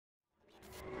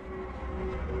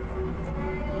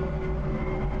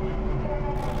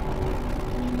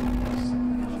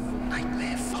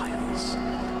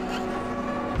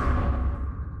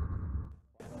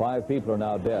5 people are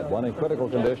now dead, one in critical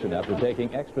condition after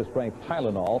taking extra-strength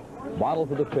Tylenol.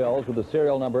 Bottles of the pills with the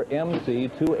serial number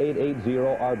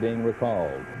MC2880 are being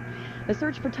recalled. The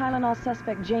search for Tylenol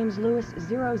suspect James Lewis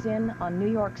zeroes in on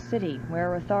New York City,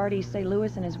 where authorities say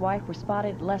Lewis and his wife were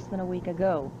spotted less than a week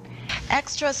ago.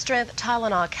 Extra-strength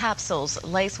Tylenol capsules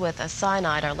laced with a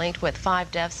cyanide are linked with 5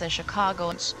 deaths in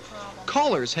Chicago.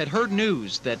 Callers had heard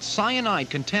news that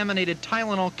cyanide-contaminated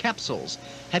Tylenol capsules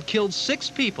had killed 6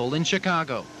 people in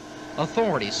Chicago.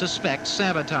 Authorities suspect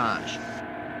sabotage.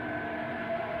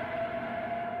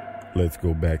 Let's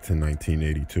go back to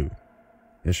 1982.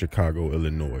 In Chicago,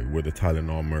 Illinois, where the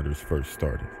Tylenol murders first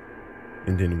started.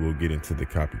 And then we'll get into the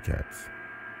copycats.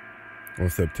 On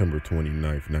September 29,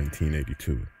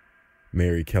 1982,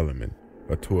 Mary Kellerman,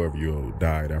 a 12-year-old,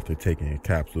 died after taking a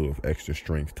capsule of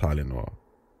extra-strength Tylenol.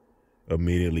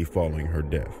 Immediately following her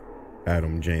death,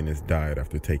 Adam Janus died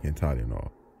after taking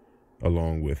Tylenol,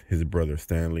 along with his brother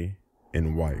Stanley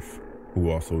and wife, who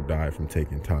also died from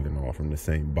taking Tylenol from the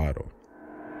same bottle.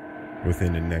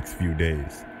 Within the next few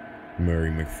days,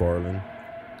 Mary McFarland,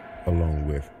 along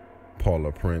with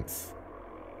Paula Prince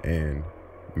and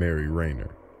Mary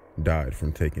Rayner, died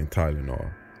from taking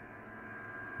Tylenol.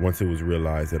 Once it was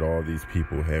realized that all these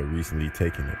people had recently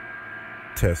taken it,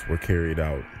 tests were carried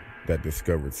out that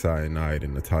discovered cyanide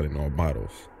in the Tylenol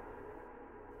bottles.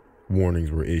 Warnings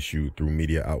were issued through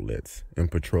media outlets and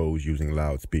patrols using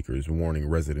loudspeakers warning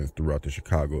residents throughout the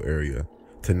Chicago area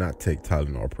to not take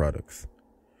Tylenol products.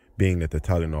 Being that the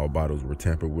Tylenol bottles were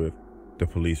tampered with, the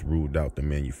police ruled out the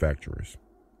manufacturers.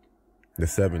 The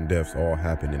 7 deaths all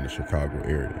happened in the Chicago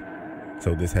area,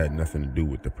 so this had nothing to do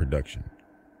with the production.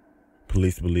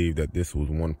 Police believed that this was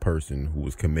one person who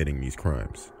was committing these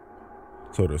crimes,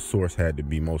 so the source had to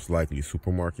be most likely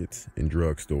supermarkets and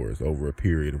drugstores over a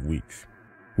period of weeks.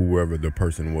 Whoever the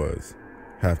person was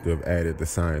have to have added the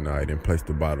cyanide and placed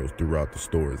the bottles throughout the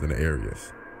stores in the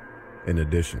areas. In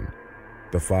addition,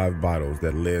 the 5 bottles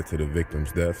that led to the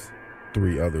victims' deaths,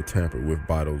 3 other tampered with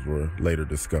bottles were later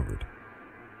discovered.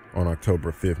 On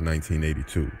October 5,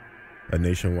 1982, a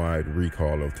nationwide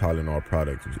recall of Tylenol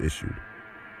products was issued.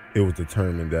 It was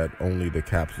determined that only the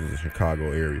capsules in the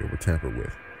Chicago area were tampered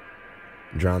with.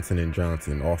 Johnson &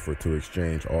 Johnson offered to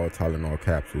exchange all Tylenol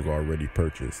capsules already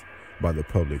purchased by the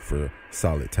public for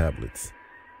solid tablets.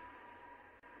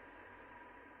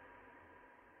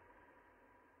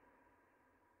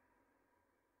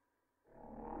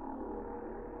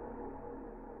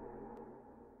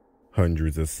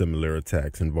 Hundreds of similar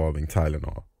attacks involving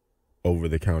Tylenol,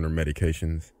 over-the-counter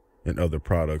medications, and other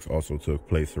products also took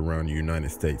place around the United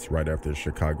States right after the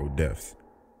Chicago deaths.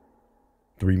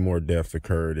 3 more deaths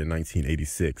occurred in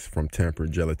 1986 from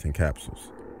tampered gelatin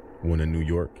capsules, 1 in New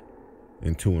York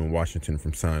and 2 in Washington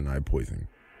from cyanide poisoning.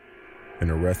 An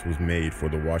arrest was made for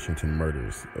the Washington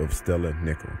murders of Stella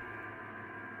Nichol.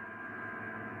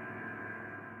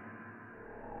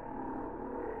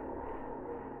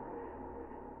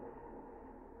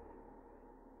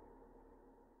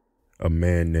 A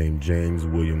man named James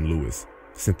William Lewis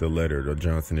sent a letter to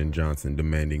Johnson & Johnson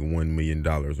demanding $1 million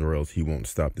or else he won't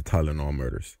stop the Tylenol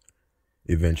murders.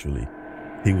 Eventually,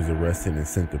 he was arrested and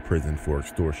sent to prison for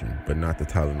extortion, but not the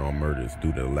Tylenol murders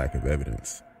due to the lack of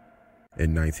evidence.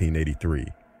 In 1983,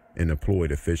 and employed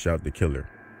to fish out the killer,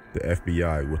 the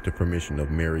FBI, with the permission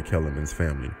of Mary Kellerman's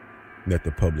family, let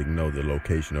the public know the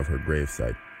location of her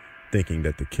gravesite, thinking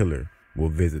that the killer will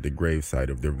visit the gravesite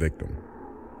of their victim.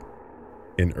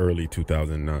 In early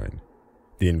 2009,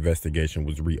 the investigation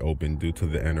was reopened due to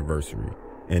the anniversary,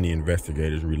 and the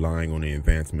investigators relying on the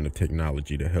advancement of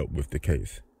technology to help with the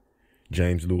case.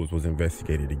 James Lewis was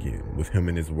investigated again, with him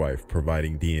and his wife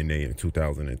providing DNA in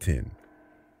 2010.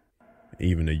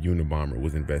 Even a Unabomber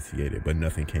was investigated, but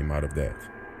nothing came out of that.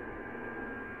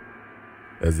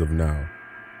 As of now,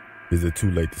 is it too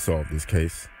late to solve this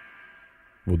case?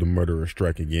 Will the murderer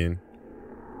strike again?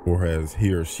 Or has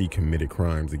he or she committed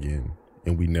crimes again,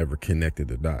 and we never connected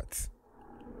the dots?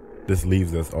 This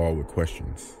leaves us all with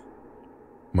questions.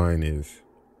 Mine is,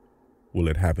 will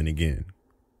it happen again?